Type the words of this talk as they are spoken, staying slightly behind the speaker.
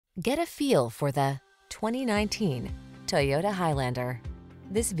Get a feel for the 2019 Toyota Highlander.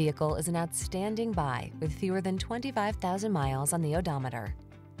 This vehicle is an outstanding buy with fewer than 25,000 miles on the odometer.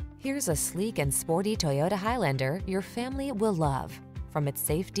 Here's a sleek and sporty Toyota Highlander your family will love. From its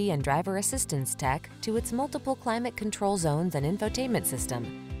safety and driver assistance tech to its multiple climate control zones and infotainment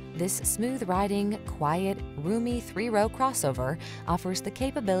system, this smooth-riding, quiet, roomy 3-row crossover offers the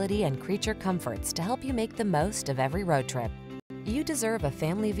capability and creature comforts to help you make the most of every road trip. You deserve a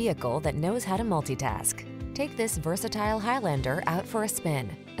family vehicle that knows how to multitask. Take this versatile Highlander out for a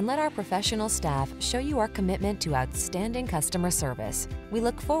spin and let our professional staff show you our commitment to outstanding customer service. We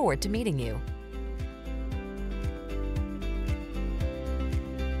look forward to meeting you.